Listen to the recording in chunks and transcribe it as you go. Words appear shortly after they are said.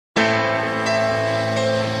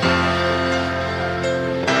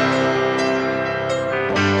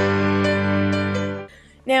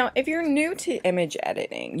Now, if you're new to image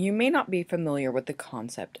editing, you may not be familiar with the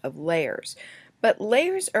concept of layers. But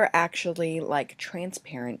layers are actually like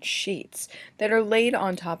transparent sheets that are laid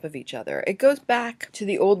on top of each other. It goes back to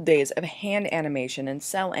the old days of hand animation and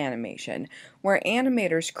cell animation, where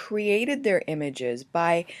animators created their images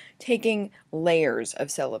by taking layers of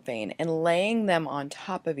cellophane and laying them on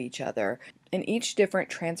top of each other. And each different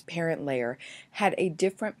transparent layer had a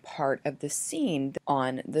different part of the scene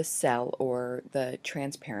on the cell or the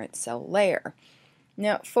transparent cell layer.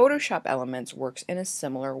 Now, Photoshop Elements works in a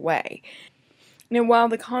similar way. Now, while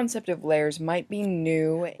the concept of layers might be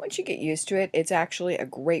new, once you get used to it, it's actually a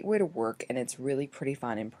great way to work and it's really pretty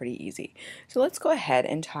fun and pretty easy. So let's go ahead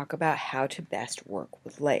and talk about how to best work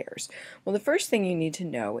with layers. Well, the first thing you need to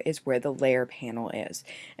know is where the layer panel is.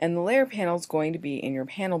 And the layer panel is going to be in your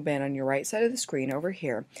panel bin on your right side of the screen over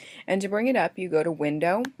here. And to bring it up, you go to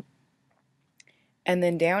Window, and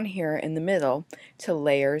then down here in the middle to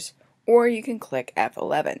Layers, or you can click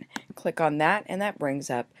F11. Click on that and that brings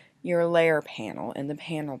up your layer panel in the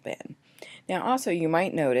panel bin. Now also you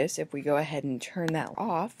might notice if we go ahead and turn that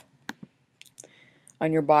off,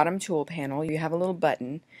 on your bottom tool panel you have a little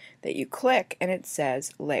button that you click and it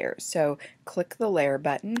says layers. So click the layer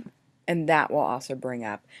button and that will also bring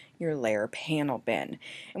up your layer panel bin.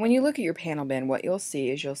 And when you look at your panel bin, what you'll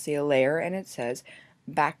see is you'll see a layer and it says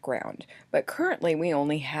background. But currently we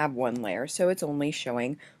only have one layer, so it's only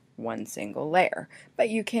showing one single layer. But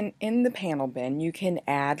you can, in the panel bin, you can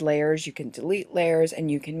add layers, you can delete layers,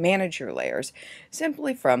 and you can manage your layers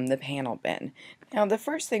simply from the panel bin. Now the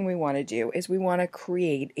first thing we want to do is we want to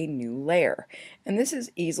create a new layer. And this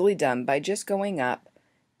is easily done by just going up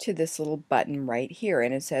to this little button right here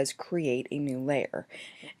and it says create a new layer.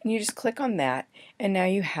 And you just click on that and now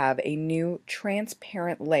you have a new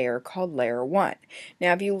transparent layer called layer 1.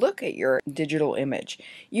 Now if you look at your digital image,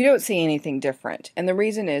 you don't see anything different, and the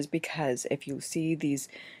reason is because if you see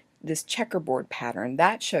this checkerboard pattern,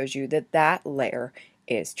 that shows you that that layer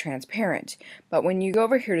is transparent. But when you go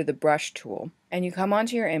over here to the brush tool and you come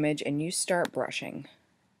onto your image and you start brushing,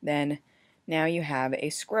 then now you have a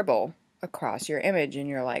scribble across your image and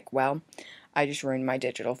you're like, well, I just ruined my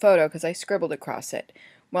digital photo because I scribbled across it.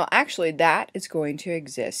 Well, actually that is going to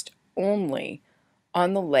exist only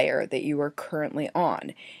on the layer that you are currently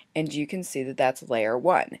on, and you can see that that's layer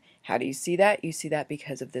 1. How do you see that? You see that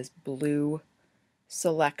because of this blue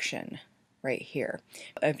selection right here.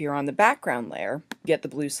 If you're on the background layer, you get the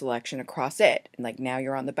blue selection across it, and like now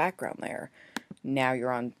you're on the background layer. Now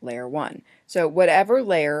you're on layer 1. So whatever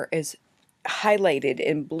layer is highlighted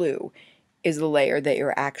in blue is the layer that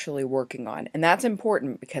you're actually working on. And that's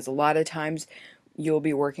important because a lot of times you'll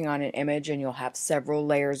be working on an image and you'll have several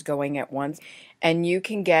layers going at once and you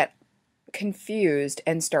can get confused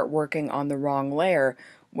and start working on the wrong layer,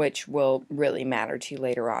 which will really matter to you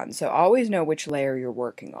later on. So always know which layer you're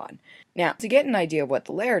working on. Now, to get an idea of what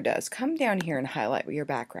the layer does, come down here and highlight your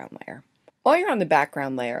background layer. While you're on the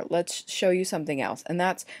background layer, let's show you something else, and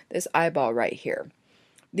that's this eyeball right here.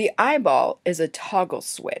 The eyeball is a toggle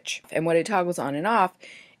switch, and what it toggles on and off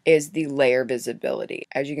is the layer visibility.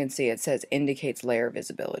 As you can see, it says indicates layer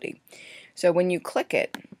visibility. So when you click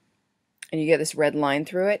it and you get this red line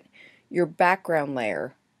through it, your background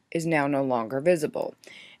layer is now no longer visible.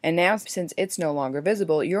 And now since it's no longer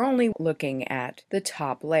visible, you're only looking at the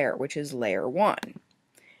top layer, which is layer 1.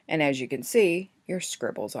 And as you can see, your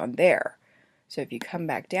scribble's on there. So if you come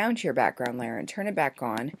back down to your background layer and turn it back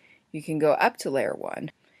on, you can go up to layer 1.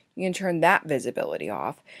 You can turn that visibility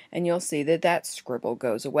off and you'll see that that scribble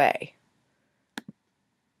goes away.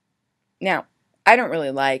 Now, I don't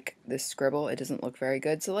really like this scribble. It doesn't look very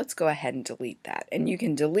good, so let's go ahead and delete that. And you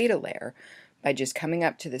can delete a layer by just coming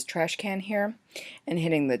up to this trash can here and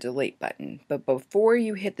hitting the delete button. But before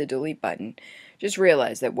you hit the delete button, just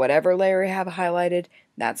realize that whatever layer you have highlighted,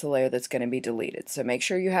 that's a layer that's going to be deleted. So make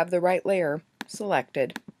sure you have the right layer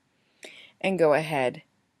selected and go ahead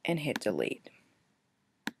and hit delete.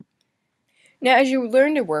 Now, as you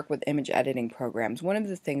learn to work with image editing programs, one of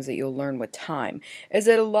the things that you'll learn with time is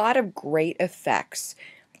that a lot of great effects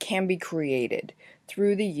can be created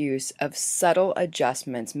through the use of subtle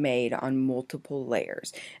adjustments made on multiple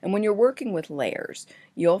layers. And when you're working with layers,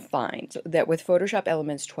 you'll find that with Photoshop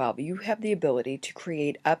Elements 12, you have the ability to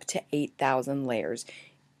create up to 8,000 layers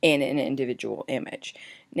in an individual image.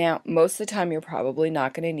 Now, most of the time you're probably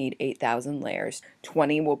not going to need 8,000 layers.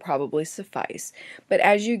 20 will probably suffice. But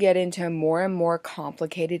as you get into more and more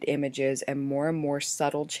complicated images and more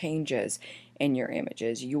subtle changes in your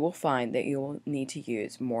images, you will find that you will need to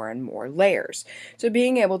use more and more layers. So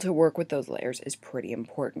being able to work with those layers is pretty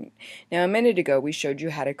important. Now, a minute ago we showed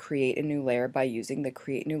you how to create a new layer by using the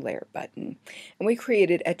Create New Layer button. And we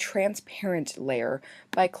created a transparent layer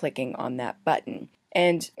by clicking on that button.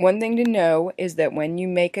 And one thing to know is that when you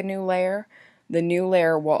make a new layer, the new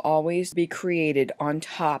layer will always be created on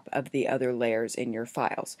top of the other layers in your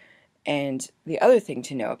files. And the other thing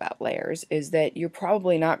to know about layers is that you're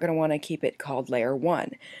probably not going to want to keep it called layer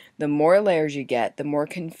 1. The more layers you get, the more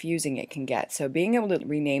confusing it can get. So being able to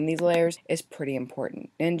rename these layers is pretty important.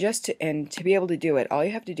 And to be able to do it, all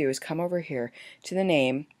you have to do is come over here to the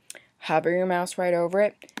name, hover your mouse right over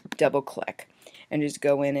it, double click, and just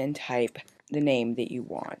go in and type the name that you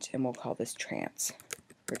want, and we'll call this trans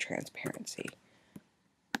for transparency.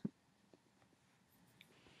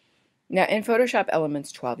 Now in Photoshop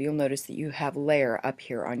Elements 12, you'll notice that you have layer up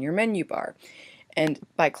here on your menu bar. And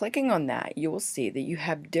by clicking on that, you will see that you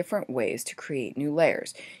have different ways to create new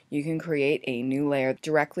layers. You can create a new layer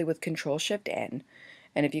directly with Control-Shift-N,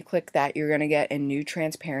 and if you click that, you're going to get a new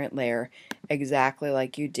transparent layer exactly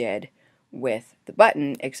like you did with the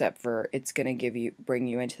button, except for it's going to bring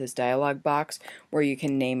you into this dialog box where you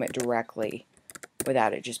can name it directly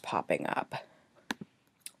without it just popping up.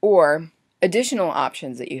 Or additional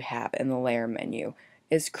options that you have in the layer menu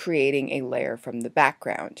is creating a layer from the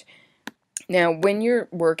background. Now, when you're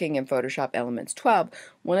working in Photoshop Elements 12,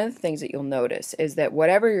 one of the things that you'll notice is that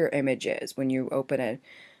whatever your image is, when you open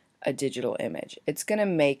a digital image, it's going to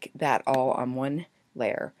make that all on one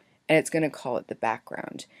layer, and it's going to call it the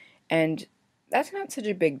background. And that's not such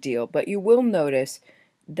a big deal, but you will notice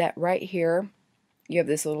that right here you have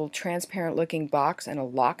this little transparent looking box and a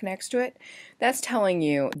lock next to it. That's telling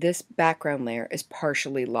you this background layer is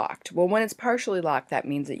partially locked. Well, when it's partially locked, that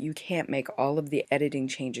means that you can't make all of the editing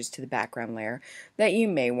changes to the background layer that you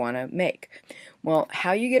may want to make. Well,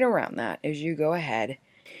 how you get around that is you go ahead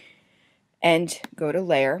and go to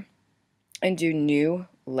Layer and do New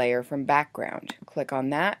Layer from Background. Click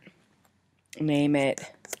on that, name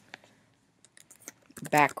it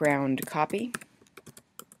Background Copy,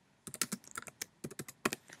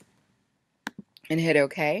 and hit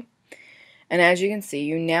OK. And as you can see,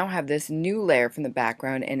 you now have this new layer from the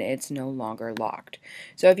background and it's no longer locked.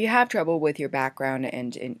 So if you have trouble with your background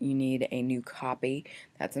and you need a new copy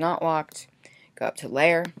that's not locked, go up to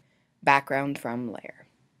Layer, Background from Layer.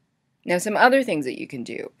 Now some other things that you can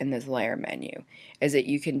do in this layer menu is that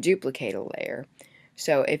you can duplicate a layer.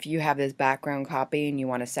 So if you have this background copy and you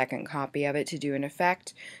want a second copy of it to do an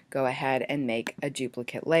effect, go ahead and make a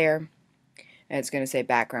duplicate layer. And it's going to say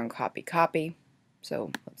background copy copy.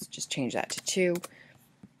 So let's just change that to 2.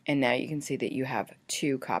 And now you can see that you have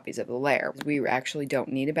 2 copies of the layer. We actually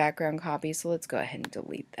don't need a background copy, so let's go ahead and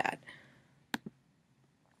delete that.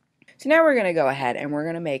 So now we're going to go ahead and we're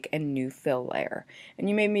going to make a new fill layer. And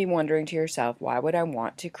you may be wondering to yourself, why would I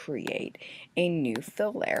want to create a new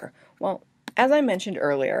fill layer? Well, as I mentioned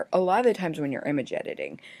earlier, a lot of the times when you're image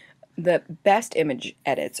editing, the best image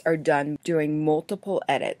edits are done doing multiple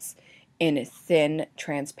edits in thin,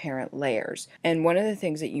 transparent layers. And one of the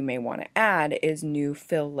things that you may want to add is new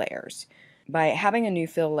fill layers. By having a new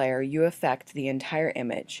fill layer, you affect the entire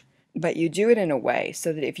image, but you do it in a way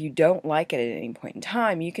so that if you don't like it at any point in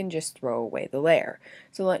time, you can just throw away the layer.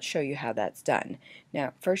 So let's show you how that's done.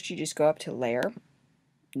 Now, first you just go up to Layer,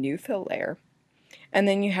 New Fill Layer, and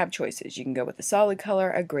then you have choices. You can go with a solid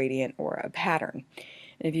color, a gradient, or a pattern.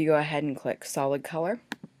 And if you go ahead and click Solid Color,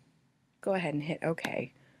 go ahead and hit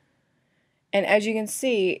OK. And as you can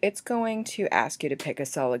see, it's going to ask you to pick a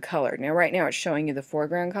solid color. Now right now it's showing you the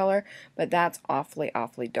foreground color, but that's awfully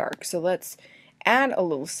dark. So let's add a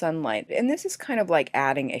little sunlight. And this is kind of like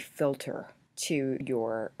adding a filter to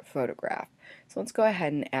your photograph. So let's go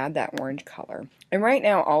ahead and add that orange color. And right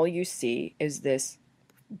now all you see is this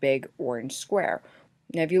big orange square.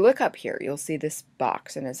 Now if you look up here, you'll see this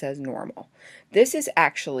box and it says normal. This is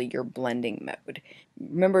actually your blending mode.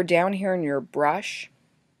 Remember down here in your brush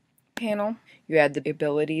panel, you had the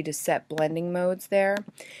ability to set blending modes there.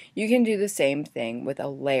 You can do the same thing with a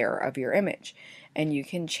layer of your image, and you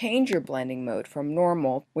can change your blending mode from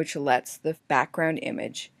normal, which lets the background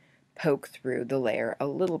image poke through the layer a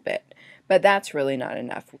little bit, but that's really not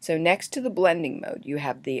enough. So next to the blending mode, you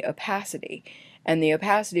have the opacity, and the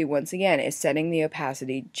opacity once again is setting the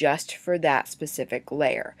opacity just for that specific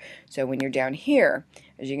layer. So when you're down here,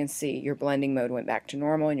 As you can see, your blending mode went back to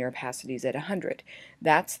normal and your opacity is at 100.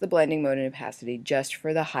 That's the blending mode and opacity just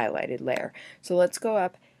for the highlighted layer. So let's go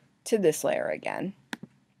up to this layer again,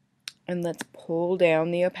 and let's pull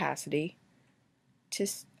down the opacity to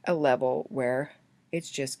a level where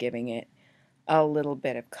it's just giving it a little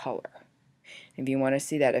bit of color. If you want to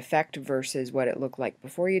see that effect versus what it looked like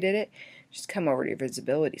before you did it, just come over to your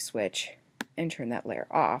visibility switch and turn that layer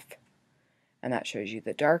off, and that shows you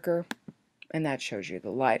the darker and that shows you the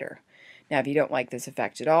lighter. Now if you don't like this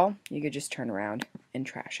effect at all, you could just turn around and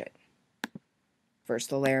trash it. First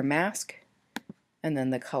the layer mask and then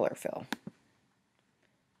the color fill.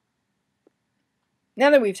 Now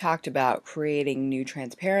that we've talked about creating new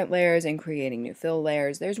transparent layers and creating new fill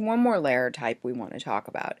layers, there's one more layer type we want to talk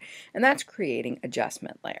about, and that's creating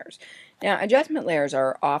adjustment layers. Now, adjustment layers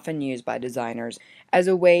are often used by designers as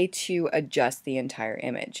a way to adjust the entire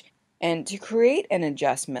image. And to create an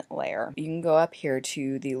adjustment layer, you can go up here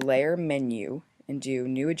to the layer menu and do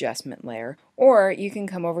new adjustment layer, or you can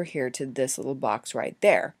come over here to this little box right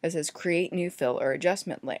there that says create new fill or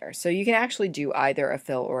adjustment layer. So you can actually do either a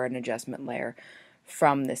fill or an adjustment layer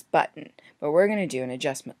from this button, but we're going to do an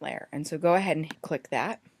adjustment layer, and so go ahead and click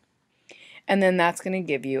that, and then that's going to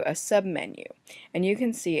give you a sub menu, and you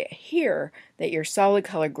can see here that your solid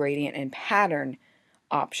color gradient and pattern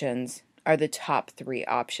options are the top 3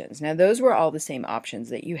 options. Now those were all the same options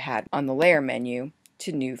that you had on the layer menu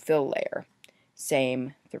to new fill layer,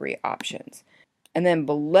 same 3 options, and then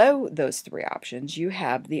below those 3 options you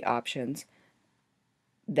have the options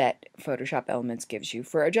that Photoshop Elements gives you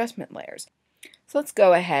for adjustment layers. So let's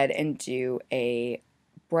go ahead and do a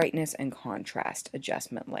brightness and contrast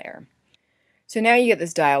adjustment layer. So now you get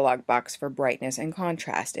this dialog box for brightness and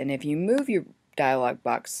contrast, and if you move your dialog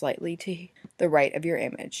box slightly to the right of your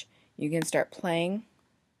image, you can start playing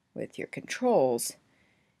with your controls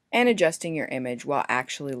and adjusting your image while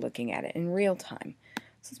actually looking at it in real time.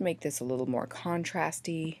 So let's make this a little more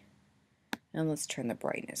contrasty, and let's turn the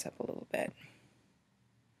brightness up a little bit.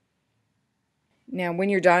 Now when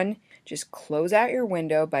you're done, just close out your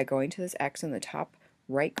window by going to this X in the top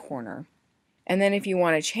right corner, and then if you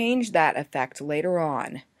want to change that effect later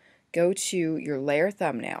on, go to your layer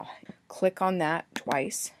thumbnail, click on that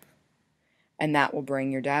twice, and that will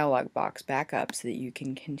bring your dialog box back up so that you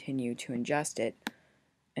can continue to adjust it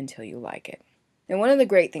until you like it. Now one of the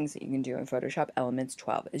great things that you can do in Photoshop Elements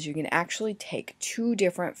 12 is you can actually take 2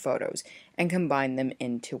 different photos and combine them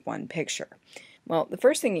into one picture. Well, the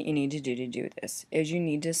first thing that you need to do this is you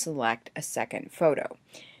need to select a second photo.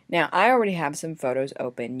 Now, I already have some photos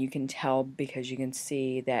open. You can tell because you can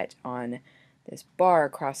see that on this bar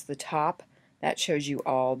across the top, that shows you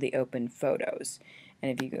all the open photos.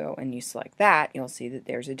 And if you go and you select that, you'll see that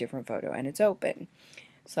there's a different photo and it's open.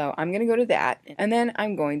 So I'm going to go to that, and then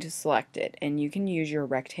I'm going to select it. And you can use your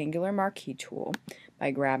rectangular marquee tool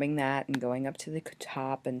by grabbing that and going up to the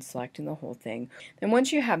top and selecting the whole thing. Then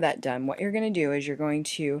once you have that done, what you're going to do is you're going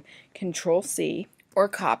to Control C or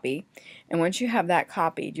copy, and once you have that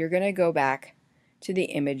copied, you're going to go back to the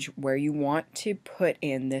image where you want to put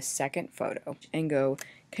in this second photo and go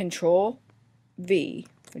Control V,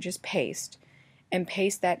 which is paste, and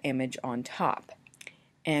paste that image on top.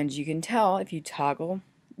 And you can tell if you toggle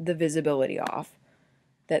the visibility off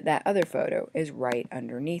that that other photo is right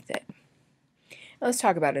underneath it. Let's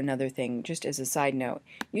talk about another thing just as a side note.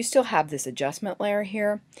 You still have this adjustment layer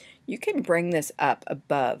here. You can bring this up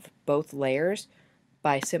above both layers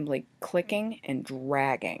by simply clicking and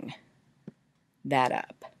dragging that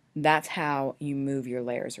up. That's how you move your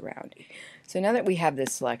layers around. So now that we have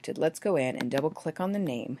this selected, let's go in and double click on the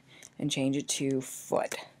name and change it to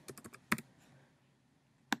foot.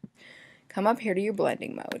 Come up here to your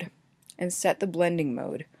blending mode and set the blending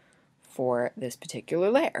mode for this particular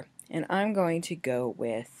layer. And I'm going to go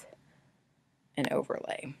with an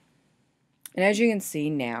overlay. And as you can see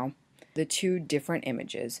now, the 2 different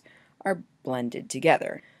images are blended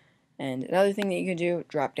together. And another thing that you can do,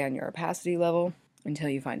 drop down your opacity level until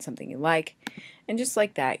you find something you like, and just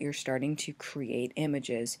like that you're starting to create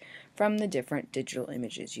images from the different digital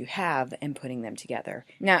images you have and putting them together.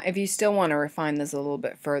 Now if you still want to refine this a little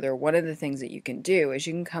bit further, one of the things that you can do is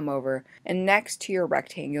you can come over and next to your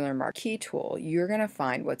rectangular marquee tool you're going to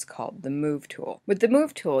find what's called the move tool. With the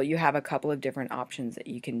move tool you have a couple of different options that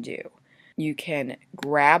you can do. You can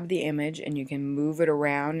grab the image and you can move it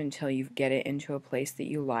around until you get it into a place that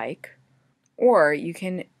you like, or you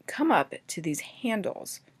can come up to these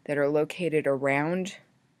handles that are located around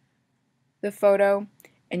the photo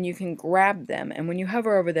and you can grab them, and when you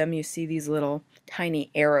hover over them you see these little tiny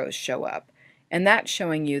arrows show up, and that's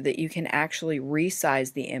showing you that you can actually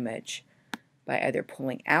resize the image by either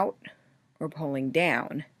pulling out or pulling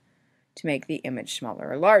down to make the image smaller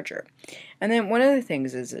or larger. And then one of the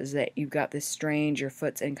things is that you've got this strange, your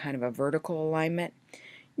foot's in kind of a vertical alignment.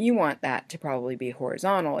 You want that to probably be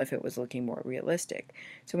horizontal if it was looking more realistic.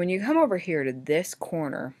 So when you come over here to this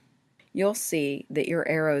corner, you'll see that your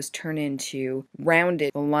arrows turn into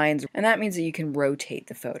rounded lines, and that means that you can rotate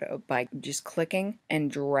the photo by just clicking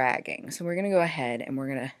and dragging. So we're going to go ahead and we're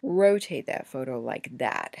going to rotate that photo like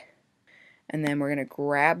that. And then we're going to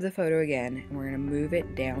grab the photo again and we're going to move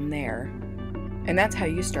it down there. And that's how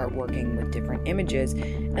you start working with different images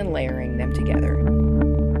and layering them together.